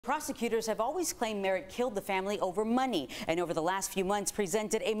Prosecutors have always claimed Merritt killed the family over money, and over the last few months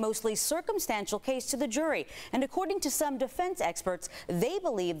presented a mostly circumstantial case to the jury. And according to some defense experts, they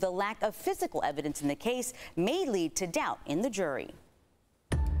believe the lack of physical evidence in the case may lead to doubt in the jury.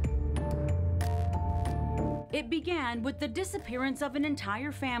 It began with the disappearance of an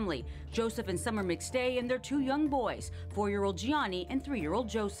entire family, Joseph and Summer McStay and their two young boys, 4-year-old Gianni and 3-year-old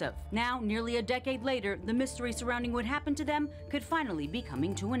Joseph. Now, nearly a decade later, the mystery surrounding what happened to them could finally be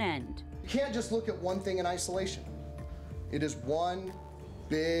coming to an end. You can't just look at one thing in isolation. It is one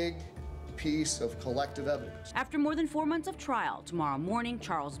big piece of collective evidence. After more than 4 months of trial, tomorrow morning,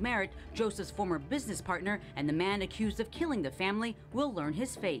 Charles Merritt, Joseph's former business partner and the man accused of killing the family, will learn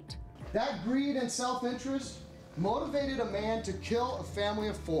his fate. That greed and self-interest motivated a man to kill a family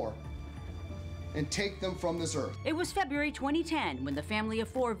of 4 and take them from this earth. It was February 2010 when the family of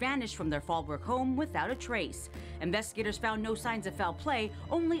 4 vanished from their Fallbrook home without a trace. Investigators found no signs of foul play,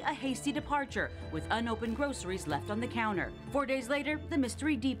 only a hasty departure with unopened groceries left on the counter. 4 days later, the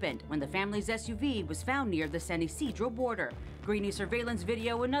mystery deepened when the family's SUV was found near the San Isidro border. Grainy surveillance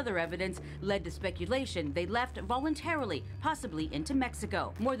video and other evidence led to speculation they left voluntarily, possibly into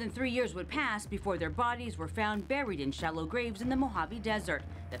Mexico. More than 3 years would pass before their bodies were found buried in shallow graves in the Mojave Desert.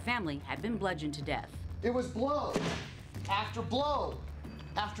 The family had been bludgeoned to death. It was blow after blow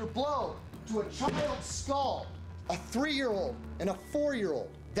after blow to a child's skull, a 3-year-old and a 4-year-old.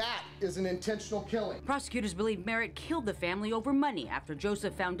 That is an intentional killing. Prosecutors believe Merritt killed the family over money after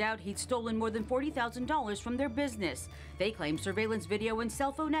Joseph found out he'd stolen more than $40,000 from their business. They claim surveillance video and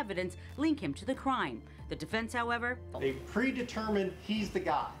cell phone evidence link him to the crime. The defense, however, they predetermined he's the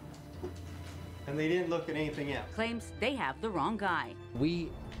guy, and they didn't look at anything else. Claims they have the wrong guy.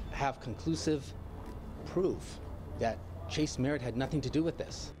 We have conclusive proof that Chase Merritt had nothing to do with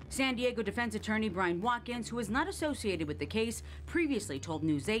this. San Diego defense attorney Brian Watkins, who is not associated with the case, previously told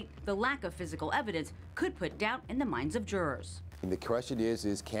News 8 the lack of physical evidence could put doubt in the minds of jurors. And the question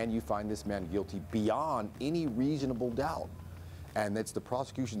is can you find this man guilty beyond any reasonable doubt? And it's the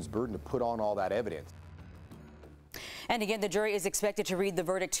prosecution's burden to put on all that evidence. And again, the jury is expected to read the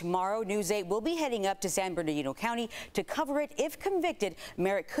verdict tomorrow. News 8 will be heading up to San Bernardino County to cover it. If convicted,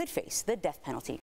 Merritt could face the death penalty.